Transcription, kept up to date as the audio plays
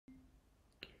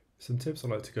Some tips I'd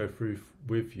like to go through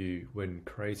with you when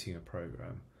creating a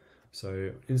program. So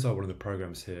inside one of the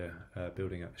programs here,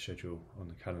 building out a schedule on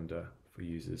the calendar for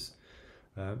users.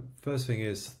 First thing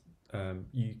is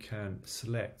you can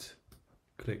select,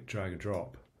 click, drag and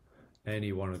drop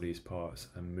any one of these parts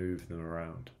and move them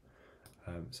around.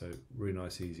 So really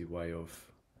nice, easy way of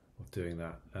doing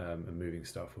that and moving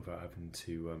stuff without having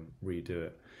to redo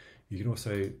it. You can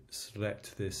also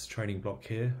select this training block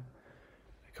here,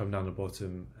 come down the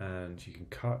bottom, and you can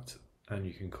cut and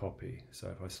you can copy. So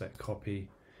if I select copy,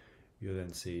 you'll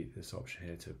then see this option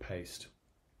here to paste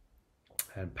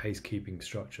and paste keeping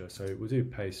structure. So we'll do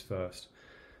paste first,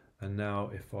 and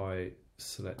now if I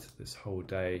select this whole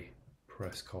day,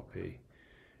 press copy,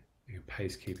 you can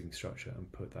paste keeping structure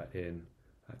and put that in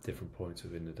at different points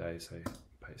within the day, so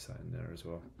paste that in there as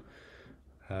well.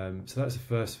 So that's the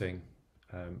first thing,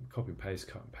 copy and paste,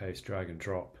 cut and paste, drag and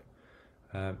drop.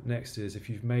 Next is if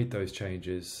you've made those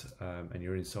changes and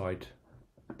you're inside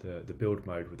the build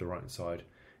mode with the right hand side,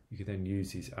 you can then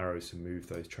use these arrows to move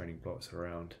those training blocks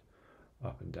around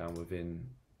up and down within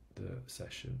the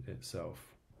session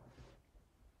itself.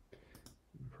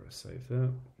 Press save there.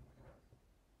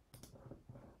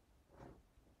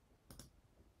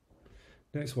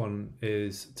 Next one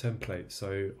is template.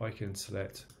 So I can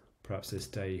select perhaps this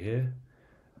day here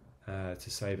to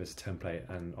save as a template,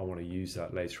 and I want to use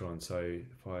that later on. So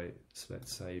if I select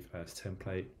save as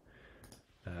template,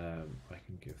 I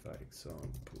can give that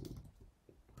example.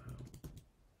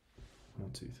 1,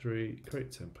 2, 3,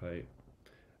 create template,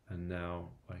 and now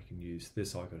I can use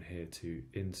this icon here to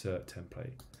insert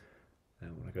template.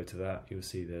 And when I go to that, you'll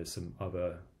see there's some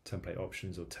other template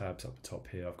options or tabs up the top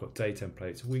here. I've got day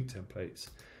templates, week templates,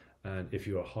 and if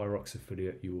you're a Hyrox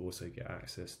affiliate, you will also get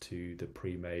access to the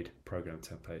pre-made program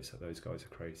templates that those guys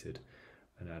have created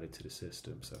and added to the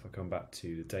system. So if I come back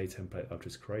to the day template I've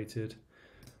just created,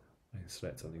 I can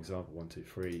select an example 1, 2,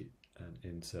 3 and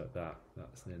insert that.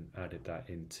 That's then added that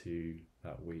into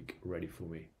that week ready for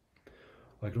me.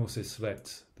 I can also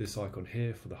select this icon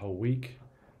here for the whole week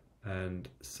and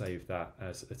save that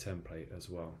as a template as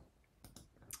well.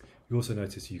 You also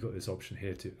notice you've got this option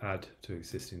here to add to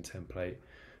existing template.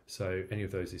 So any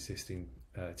of those existing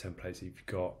templates that you've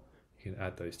got, you can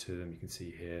add those to them. You can see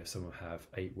here some have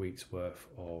 8 weeks worth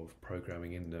of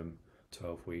programming in them,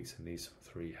 12 weeks, and these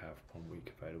 3 have 1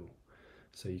 week available.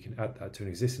 So you can add that to an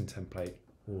existing template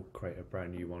or create a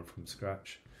brand new one from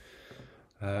scratch.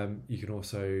 You can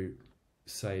also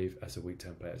save as a week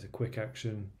template as a quick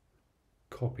action,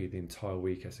 copy the entire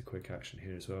week as a quick action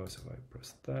here as well. So if I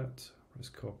press that, press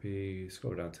copy,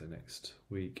 scroll down to the next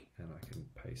week, and I can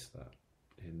paste that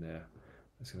in there.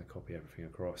 That's going to copy everything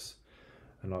across.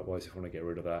 And likewise, if I want to get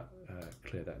rid of that,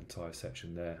 clear that entire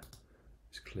section there,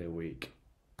 just clear week,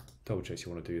 double check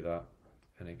you want to do that,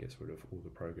 and it gets rid of all the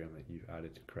program that you've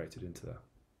added and created into that.